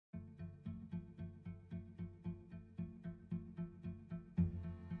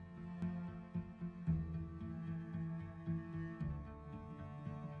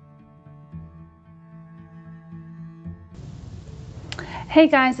Hey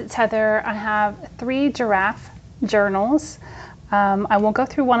guys, it's Heather. I have 3 giraffe journals. I won't go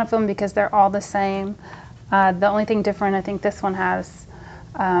through one of them because they're all the same. The only thing different, I think this one has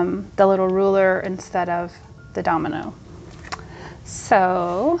the little ruler instead of the domino.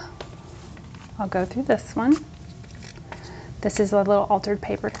 So I'll go through this one. This is a little altered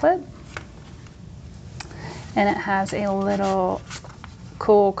paper clip, and it has a little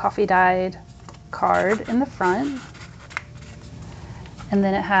cool coffee dyed card in the front. And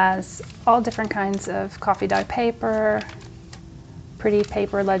then it has all different kinds of coffee dye paper, pretty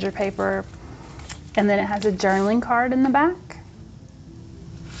paper, ledger paper, and then it has a journaling card in the back.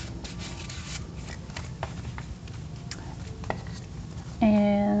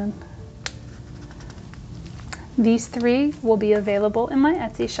 And these 3 will be available in my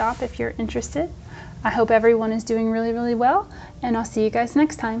Etsy shop if you're interested. I hope everyone is doing really, really well, and I'll see you guys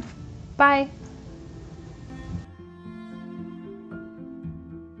next time. Bye.